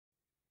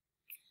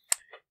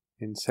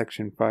In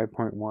section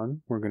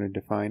 5.1, we're going to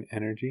define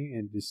energy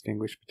and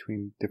distinguish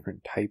between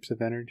different types of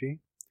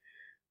energy.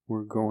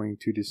 We're going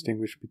to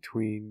distinguish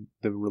between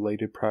the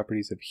related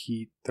properties of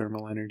heat,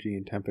 thermal energy,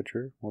 and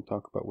temperature. We'll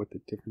talk about what the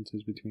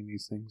differences between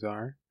these things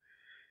are.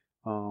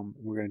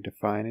 We're going to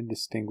define and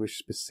distinguish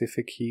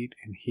specific heat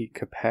and heat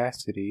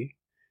capacity.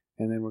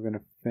 And then we're going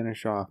to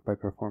finish off by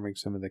performing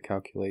some of the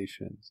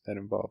calculations that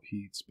involve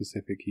heat,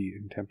 specific heat,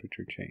 and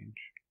temperature change.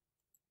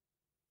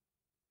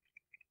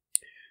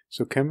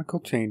 So chemical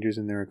changes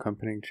and their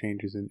accompanying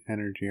changes in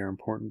energy are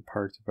important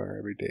parts of our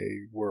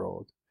everyday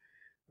world.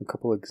 A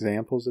couple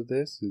examples of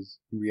this is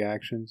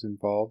reactions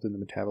involved in the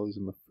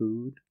metabolism of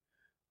food,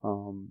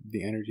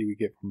 the energy we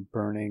get from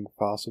burning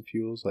fossil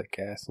fuels like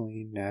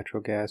gasoline,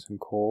 natural gas, and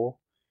coal,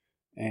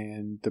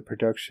 and the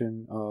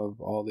production of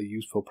all the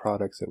useful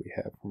products that we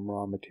have from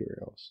raw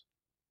materials.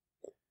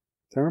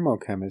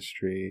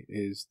 Thermochemistry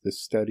is the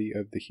study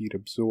of the heat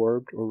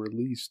absorbed or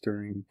released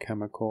during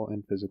chemical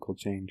and physical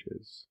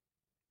changes.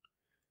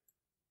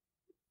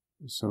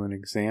 So an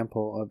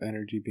example of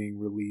energy being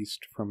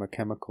released from a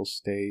chemical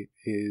state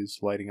is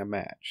lighting a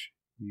match.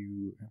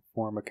 You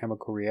form a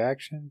chemical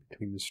reaction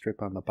between the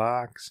strip on the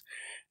box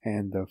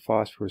and the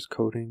phosphorus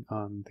coating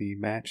on the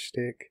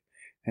matchstick,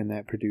 and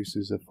that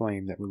produces a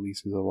flame that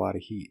releases a lot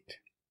of heat.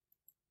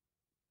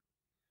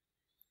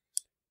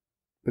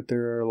 But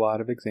there are a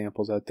lot of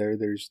examples out there.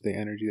 There's the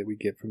energy that we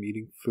get from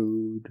eating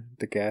food,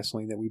 the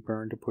gasoline that we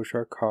burn to push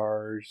our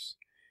cars,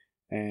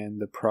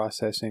 and the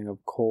processing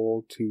of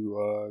coal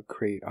to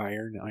create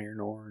iron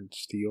ore, and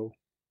steel.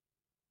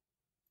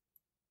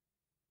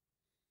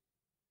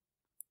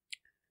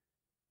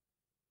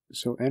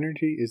 So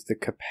energy is the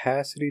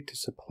capacity to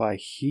supply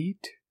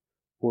heat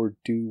or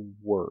do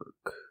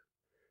work.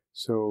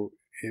 So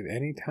if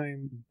any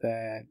time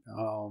that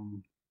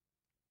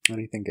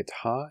anything gets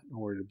hot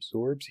or it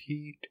absorbs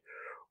heat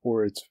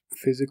or it's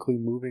physically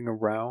moving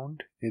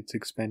around, it's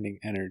expending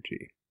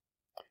energy.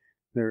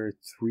 There are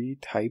three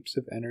types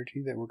of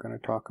energy that we're going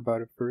to talk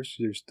about at first.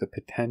 There's the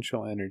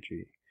potential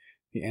energy,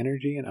 the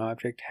energy an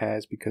object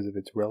has because of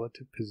its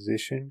relative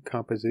position,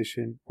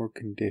 composition, or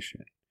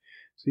condition.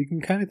 So you can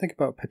kind of think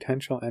about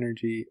potential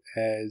energy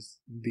as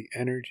the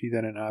energy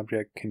that an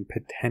object can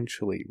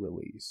potentially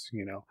release.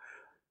 You know,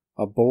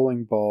 a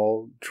bowling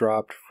ball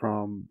dropped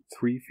from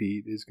 3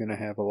 feet is going to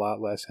have a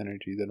lot less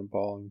energy than a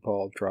bowling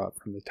ball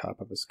dropped from the top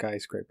of a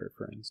skyscraper,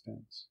 for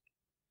instance.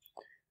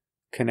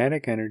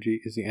 Kinetic energy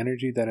is the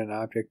energy that an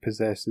object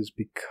possesses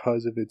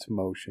because of its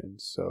motion.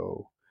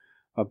 So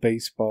a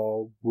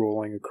baseball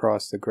rolling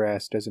across the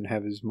grass doesn't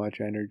have as much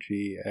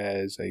energy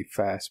as a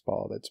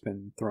fastball that's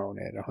been thrown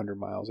at 100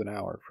 miles an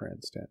hour, for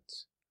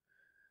instance.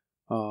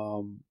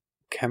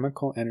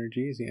 Chemical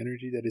energy is the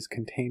energy that is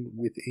contained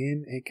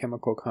within a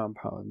chemical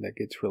compound that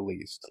gets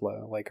released,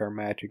 like our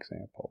match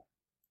example.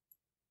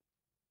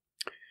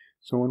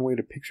 So one way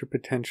to picture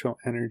potential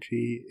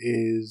energy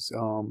is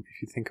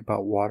if you think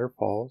about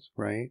waterfalls,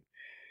 right?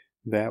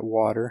 That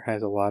water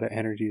has a lot of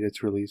energy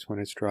that's released when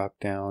it's dropped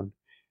down,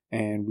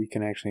 and we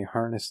can actually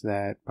harness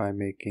that by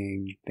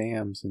making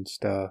dams and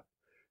stuff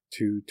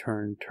to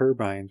turn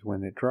turbines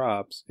when it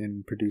drops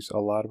and produce a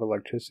lot of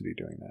electricity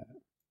doing that.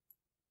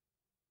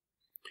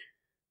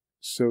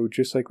 So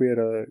just like we had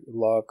a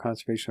law of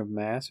conservation of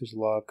mass, there's a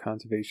law of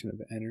conservation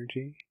of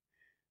energy.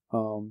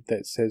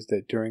 That says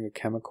that during a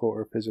chemical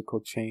or physical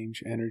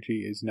change,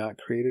 energy is not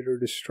created or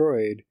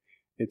destroyed,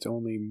 it's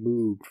only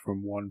moved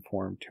from one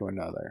form to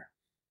another.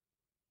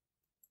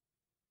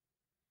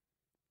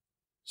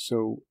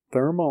 So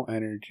thermal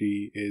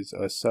energy is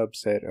a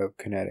subset of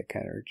kinetic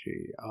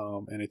energy,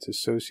 and it's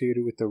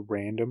associated with the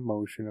random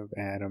motion of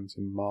atoms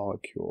and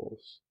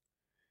molecules.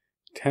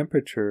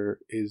 Temperature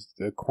is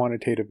the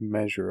quantitative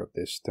measure of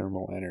this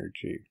thermal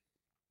energy.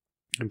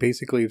 And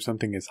basically, if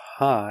something is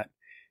hot,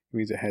 it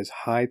means it has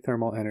high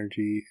thermal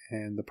energy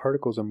and the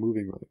particles are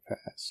moving really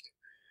fast.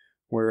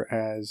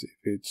 Whereas if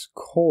it's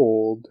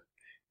cold,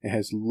 it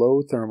has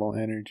low thermal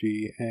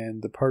energy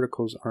and the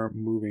particles aren't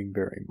moving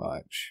very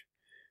much.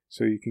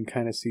 So you can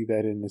kind of see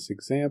that in this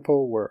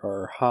example where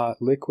our hot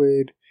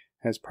liquid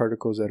has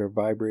particles that are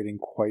vibrating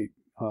quite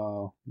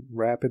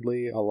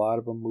rapidly, a lot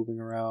of them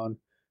moving around,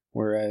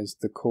 whereas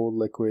the cold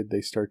liquid,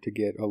 they start to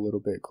get a little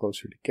bit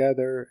closer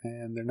together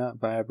and they're not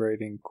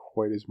vibrating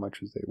quite as much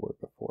as they were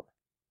before.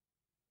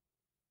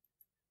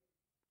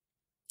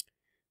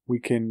 We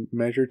can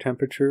measure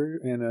temperature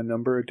in a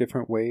number of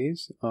different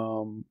ways.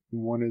 One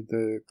of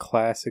the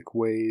classic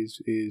ways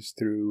is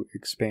through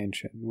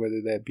expansion,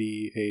 whether that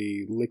be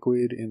a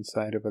liquid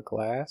inside of a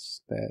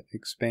glass that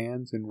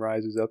expands and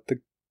rises up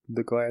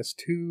the glass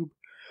tube,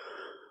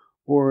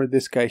 or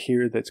this guy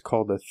here that's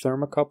called a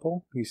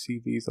thermocouple. You see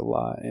these a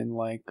lot in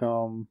like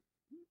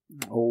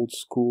old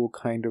school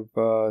kind of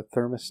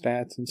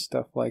thermostats and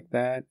stuff like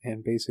that.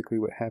 And basically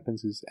what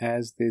happens is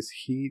as this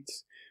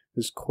heats,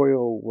 this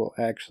coil will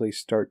actually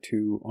start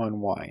to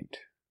unwind.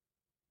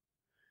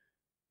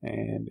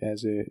 And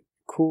as it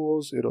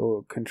cools,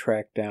 it'll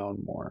contract down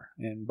more.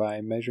 And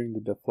by measuring the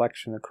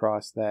deflection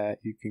across that,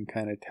 you can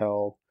kind of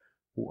tell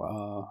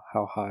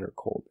how hot or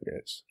cold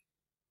it is.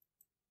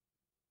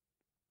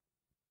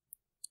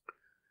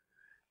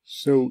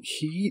 So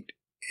heat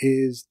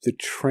is the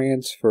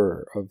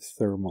transfer of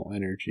thermal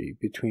energy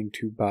between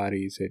two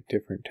bodies at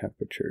different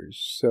temperatures.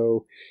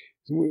 So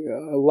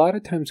a lot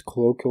of times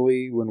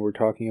colloquially when we're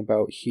talking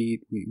about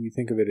heat, we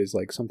think of it as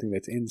like something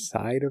that's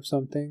inside of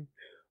something,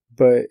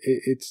 but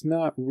it's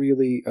not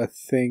really a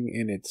thing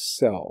in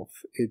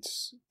itself.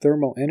 It's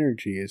thermal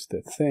energy is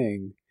the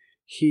thing.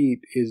 Heat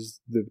is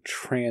the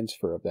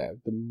transfer of that,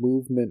 the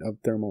movement of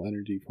thermal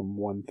energy from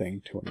one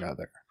thing to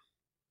another.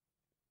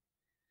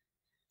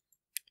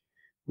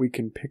 We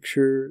can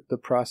picture the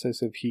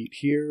process of heat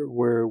here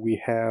where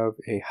we have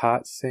a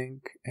hot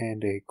sink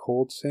and a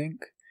cold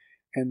sink.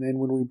 And then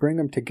when we bring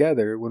them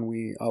together, when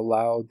we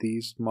allow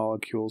these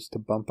molecules to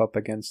bump up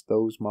against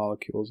those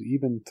molecules,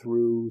 even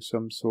through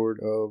some sort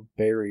of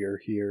barrier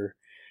here,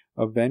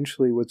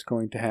 eventually what's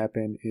going to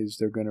happen is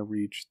they're going to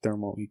reach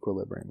thermal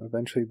equilibrium.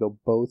 Eventually they'll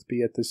both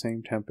be at the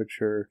same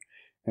temperature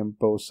and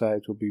both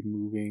sides will be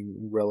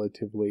moving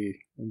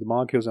relatively, the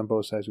molecules on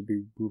both sides will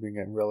be moving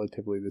at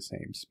relatively the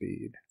same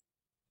speed.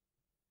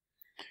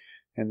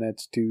 And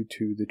that's due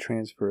to the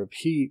transfer of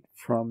heat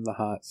from the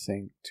hot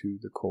sink to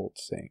the cold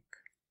sink.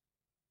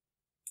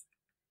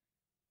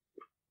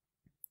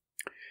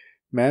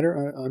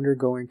 Matter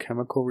undergoing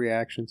chemical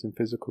reactions and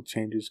physical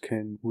changes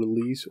can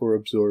release or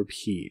absorb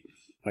heat.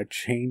 A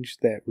change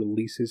that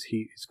releases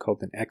heat is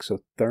called an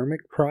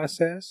exothermic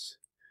process.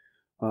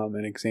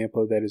 An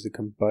example of that is a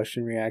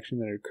combustion reaction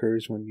that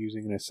occurs when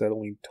using an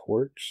acetylene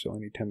torch. So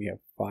anytime you have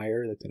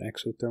fire, that's an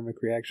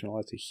exothermic reaction.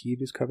 Lots of heat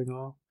is coming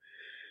off.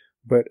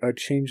 But a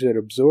change that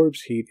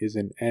absorbs heat is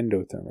an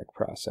endothermic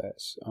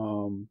process.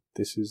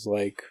 This is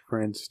like,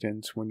 for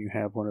instance, when you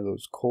have one of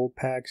those cold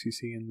packs you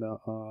see in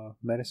the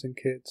medicine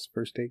kits,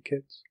 first aid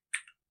kits.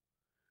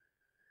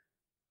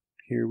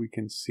 Here we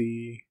can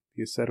see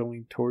the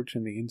acetylene torch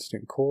in the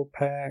instant cold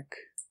pack.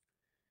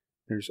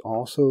 There's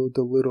also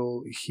the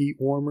little heat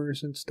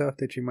warmers and stuff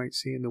that you might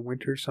see in the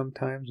winter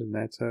sometimes, and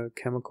that's a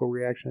chemical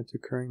reaction that's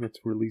occurring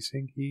that's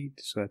releasing heat,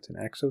 so that's an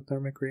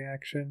exothermic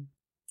reaction.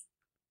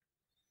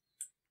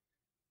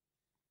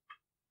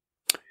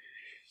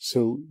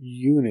 So,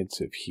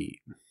 units of heat.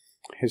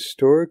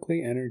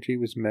 Historically, energy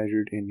was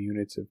measured in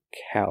units of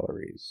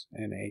calories,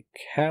 and a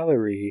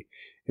calorie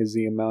is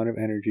the amount of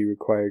energy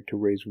required to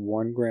raise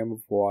 1 gram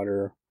of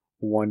water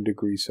 1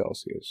 degree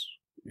Celsius.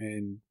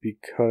 And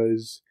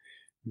because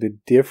the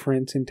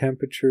difference in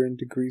temperature in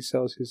degrees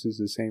Celsius is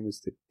the same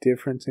as the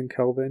difference in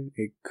Kelvin,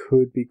 it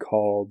could be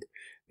called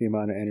the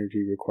amount of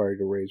energy required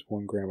to raise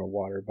 1 gram of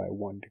water by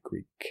 1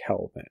 degree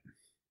Kelvin.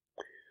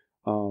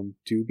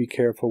 Do be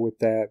careful with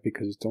that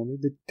because it's only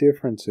the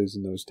differences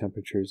in those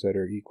temperatures that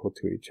are equal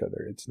to each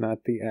other. It's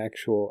not the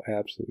actual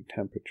absolute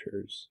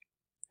temperatures.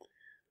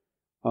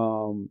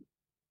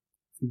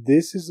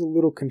 This is a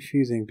little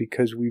confusing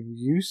because we're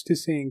used to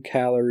seeing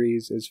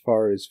calories as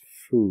far as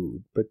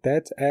food, but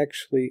that's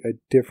actually a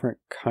different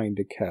kind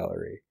of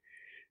calorie.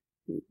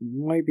 It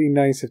might be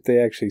nice if they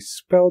actually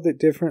spelled it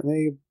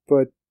differently,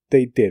 but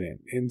they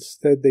didn't.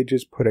 Instead, they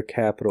just put a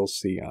capital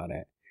C on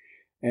it.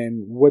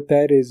 And what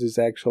that is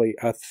actually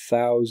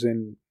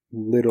 1,000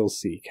 little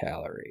c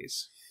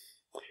calories,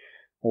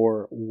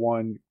 or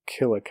 1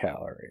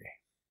 kilocalorie.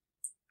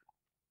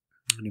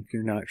 And if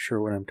you're not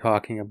sure what I'm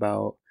talking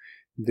about,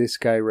 this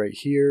guy right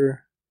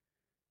here,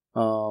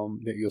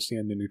 that you'll see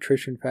on the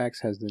nutrition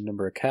facts, has the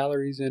number of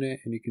calories in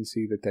it, and you can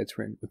see that that's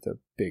written with a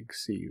big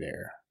C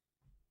there.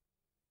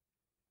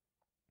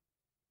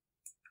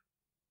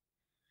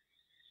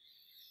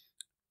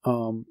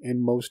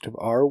 In most of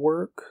our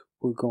work,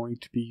 we're going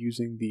to be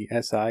using the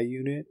SI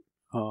unit,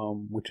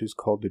 which is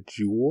called a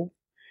joule.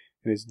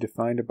 It is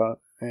defined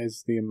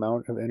as the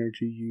amount of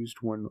energy used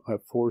when a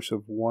force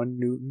of 1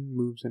 Newton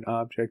moves an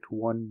object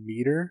 1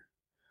 meter.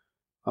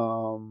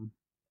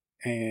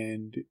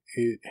 And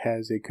it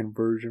has a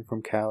conversion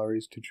from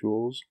calories to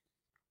joules,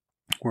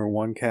 where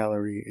 1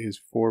 calorie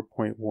is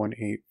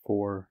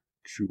 4.184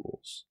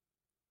 joules.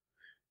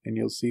 And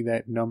you'll see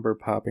that number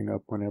popping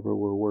up whenever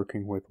we're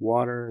working with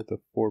water, the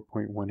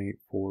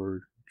 4.184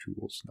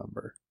 joules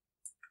number.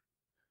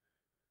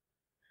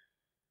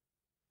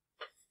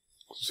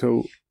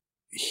 So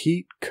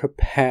heat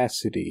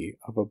capacity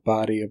of a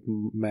body of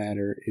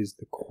matter is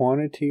the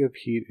quantity of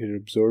heat it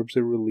absorbs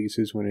or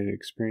releases when it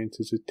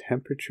experiences a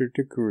temperature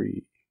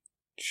degree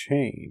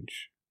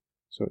change.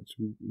 So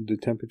the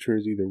temperature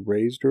is either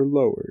raised or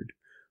lowered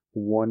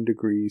 1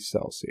 degree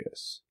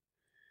Celsius.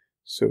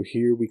 So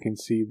here we can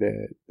see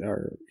that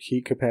our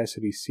heat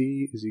capacity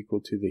C is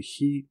equal to the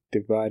heat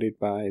divided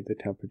by the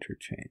temperature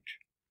change.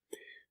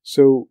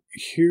 So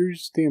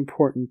here's the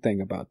important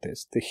thing about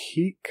this. The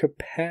heat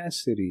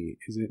capacity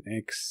is an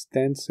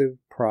extensive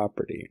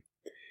property.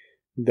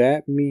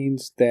 That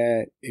means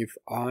that if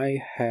I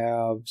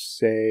have,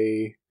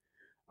 say,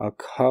 a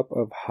cup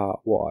of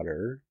hot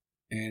water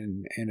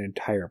and an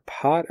entire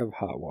pot of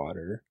hot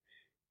water,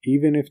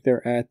 even if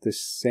they're at the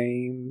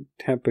same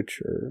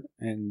temperature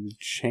and the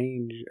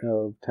change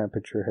of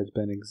temperature has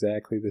been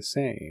exactly the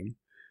same,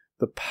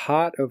 the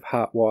pot of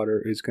hot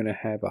water is going to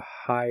have a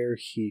higher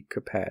heat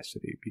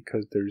capacity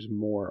because there's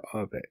more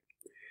of it.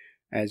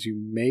 As you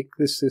make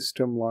the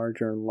system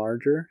larger and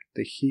larger,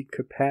 the heat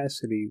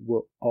capacity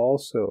will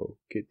also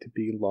get to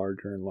be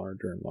larger and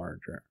larger and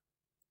larger.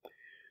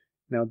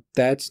 Now,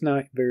 that's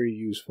not very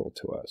useful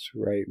to us,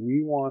 right?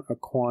 We want a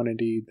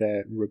quantity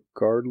that,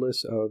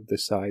 regardless of the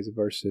size of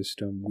our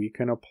system, we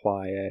can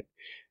apply it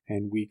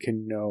and we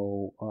can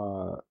know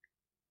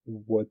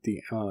what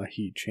the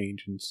heat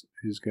change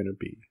is going to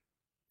be,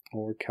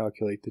 or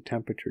calculate the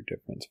temperature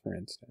difference, for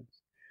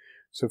instance.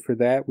 So for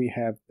that, we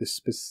have the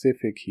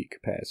specific heat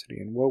capacity.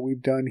 And what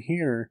we've done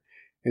here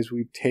is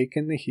we've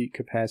taken the heat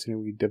capacity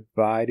and we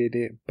divided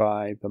it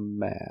by the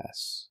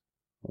mass,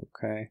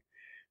 okay?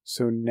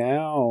 So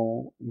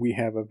now we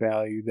have a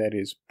value that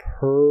is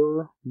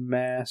per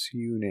mass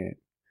unit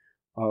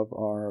of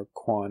our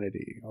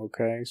quantity,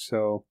 okay?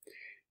 So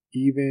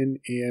even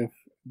if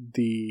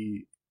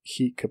the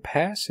heat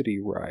capacity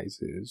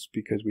rises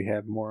because we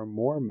have more and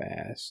more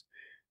mass,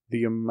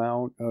 the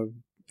amount of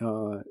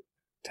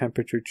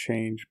temperature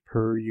change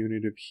per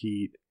unit of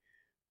heat,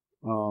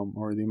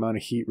 or the amount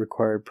of heat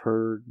required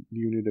per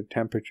unit of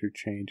temperature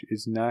change,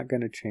 is not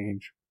going to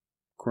change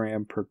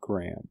gram per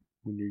gram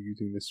when you're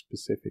using the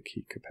specific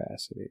heat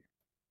capacity.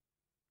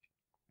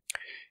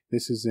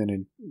 This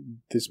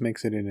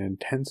makes it an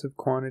intensive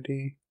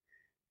quantity,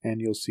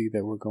 and you'll see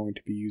that we're going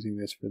to be using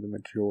this for the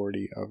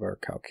majority of our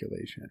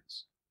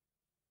calculations.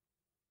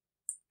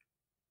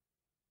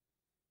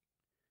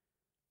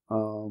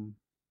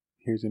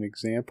 Here's an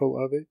example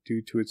of it.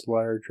 Due to its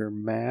larger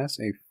mass,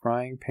 a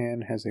frying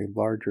pan has a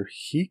larger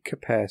heat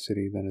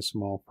capacity than a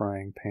small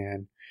frying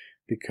pan.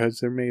 Because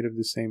they're made of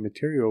the same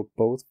material,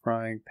 both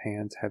frying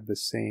pans have the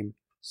same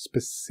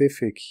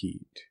specific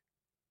heat.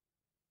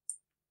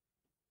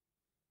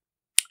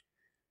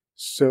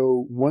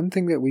 So one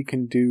thing that we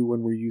can do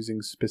when we're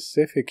using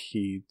specific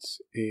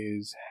heats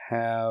is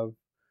have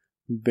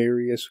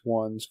various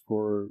ones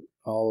for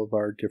all of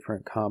our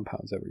different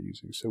compounds that we're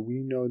using. So we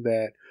know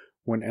that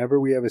whenever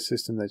we have a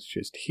system that's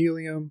just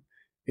helium,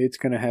 it's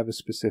going to have a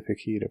specific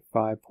heat of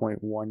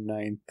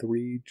 5.193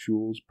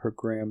 joules per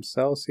gram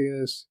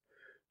Celsius.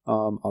 A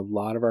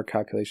lot of our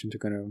calculations are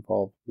going to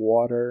involve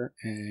water,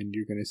 and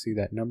you're going to see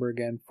that number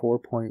again,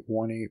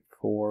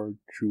 4.184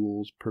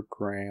 joules per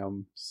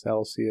gram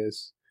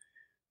Celsius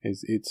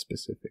is its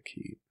specific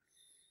heat.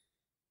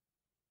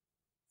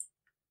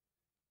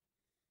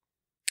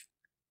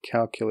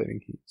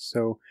 Calculating heat.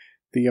 So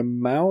the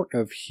amount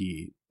of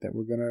heat that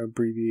we're going to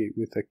abbreviate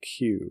with a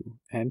Q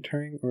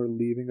entering or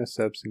leaving a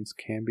substance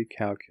can be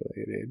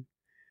calculated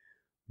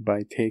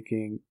by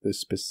taking the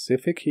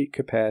specific heat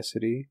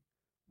capacity,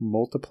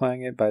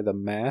 multiplying it by the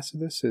mass of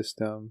the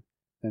system,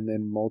 and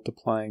then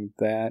multiplying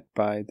that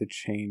by the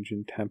change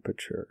in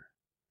temperature.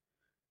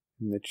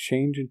 And the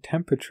change in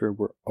temperature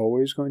we're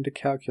always going to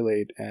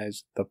calculate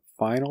as the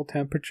final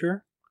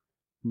temperature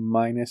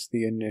minus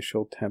the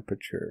initial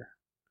temperature.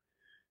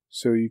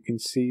 So you can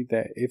see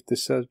that if the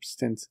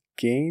substance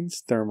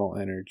gains thermal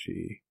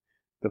energy,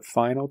 the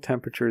final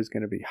temperature is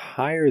going to be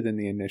higher than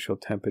the initial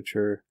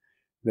temperature,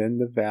 then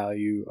the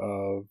value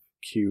of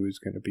Q is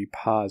going to be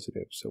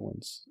positive. So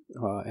when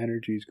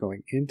energy is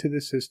going into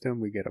the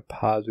system, we get a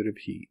positive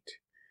heat.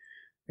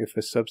 If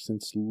a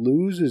substance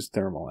loses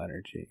thermal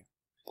energy,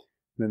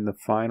 then the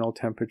final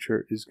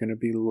temperature is going to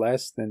be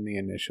less than the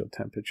initial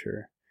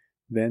temperature.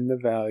 Then the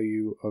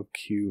value of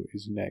Q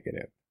is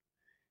negative.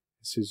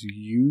 This is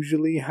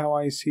usually how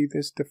I see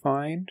this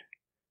defined.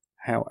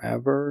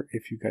 However,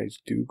 if you guys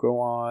do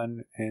go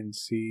on and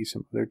see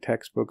some other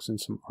textbooks and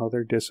some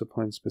other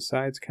disciplines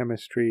besides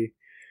chemistry,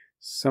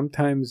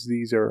 sometimes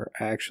these are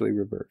actually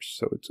reversed.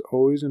 So it's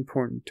always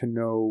important to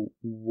know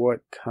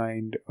what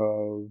kind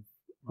of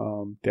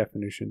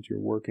definitions you're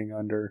working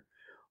under.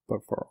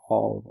 But for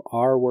all of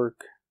our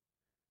work,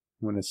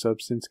 when a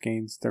substance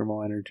gains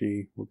thermal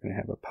energy, we're going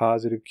to have a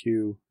positive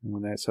Q. And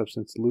when that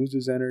substance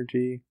loses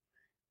energy,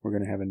 we're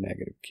going to have a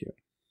negative Q.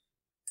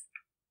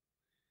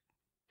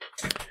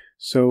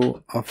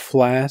 So a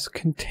flask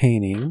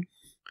containing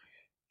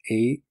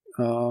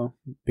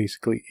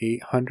basically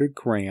 800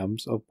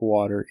 grams of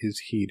water is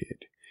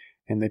heated,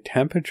 and the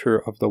temperature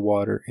of the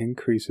water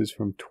increases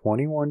from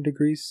 21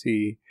 degrees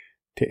C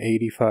to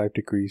 85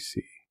 degrees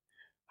C.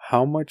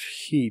 How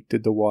much heat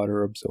did the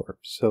water absorb?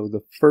 So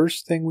the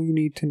first thing we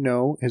need to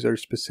know is our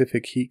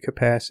specific heat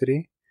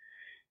capacity.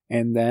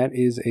 And that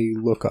is a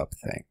lookup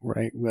thing,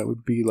 right? That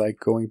would be like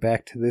going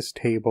back to this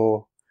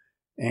table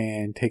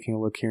and taking a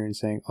look here and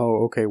saying,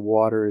 oh, okay,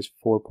 water is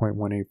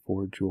 4.184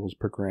 joules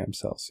per gram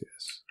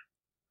Celsius.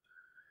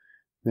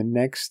 The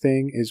next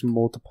thing is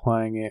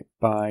multiplying it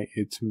by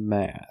its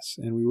mass.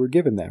 And we were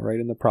given that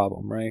right in the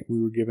problem, right?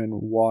 We were given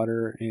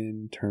water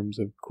in terms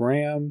of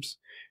grams.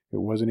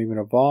 It wasn't even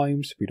a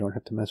volume, so we don't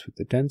have to mess with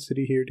the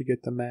density here to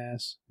get the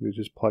mass. We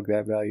just plug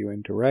that value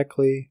in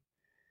directly.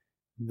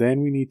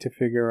 Then we need to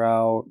figure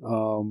out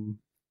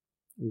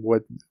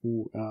what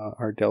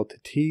our delta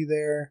T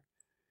there.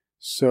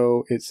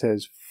 So it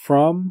says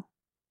from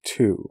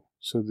 2.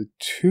 So the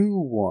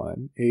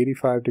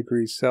 85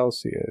 degrees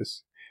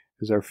Celsius,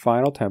 is our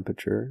final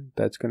temperature.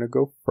 That's going to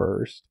go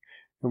first.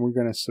 and we're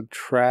going to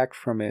subtract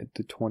from it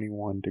the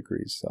 21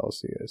 degrees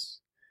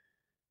Celsius.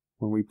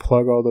 When we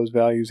plug all those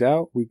values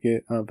out, we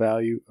get a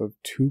value of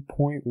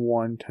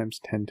 2.1 times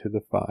 10 to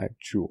the 5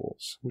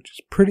 joules, which is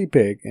pretty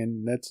big,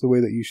 and that's the way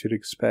that you should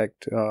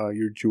expect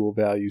your joule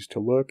values to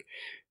look.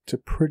 It's a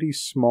pretty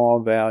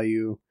small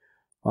value.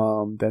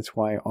 That's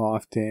why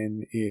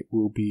often it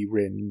will be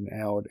written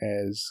out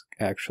as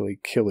actually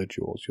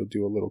kilojoules. You'll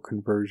do a little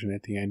conversion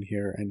at the end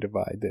here and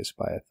divide this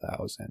by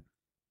 1,000.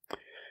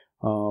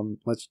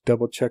 Let's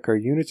double check our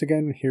units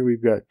again. Here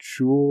we've got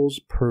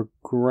joules per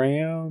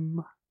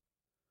gram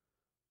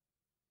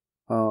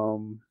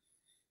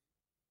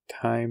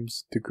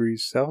times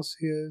degrees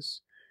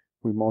Celsius.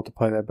 We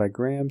multiply that by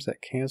grams.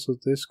 That cancels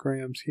this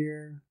grams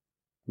here.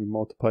 We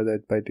multiply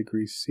that by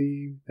degrees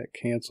C. That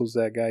cancels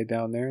that guy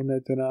down there in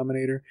that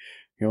denominator.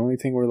 The only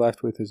thing we're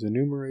left with is a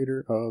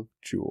numerator of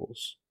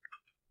joules.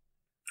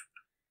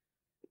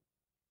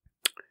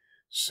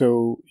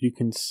 So you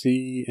can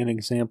see an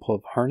example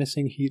of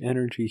harnessing heat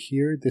energy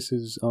here. This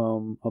is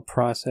a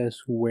process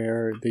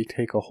where they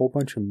take a whole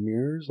bunch of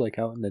mirrors, like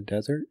out in the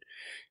desert,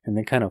 and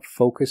they kind of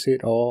focus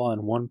it all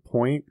on one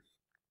point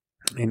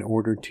in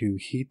order to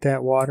heat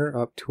that water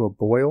up to a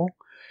boil.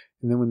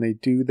 And then when they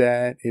do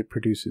that, it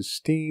produces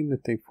steam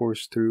that they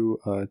force through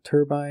a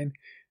turbine.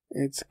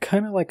 It's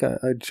kind of like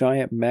a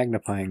giant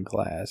magnifying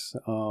glass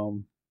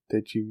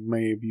that you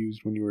may have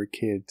used when you were a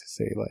kid to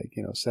say, like,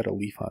 you know, set a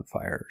leaf on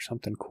fire or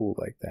something cool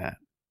like that.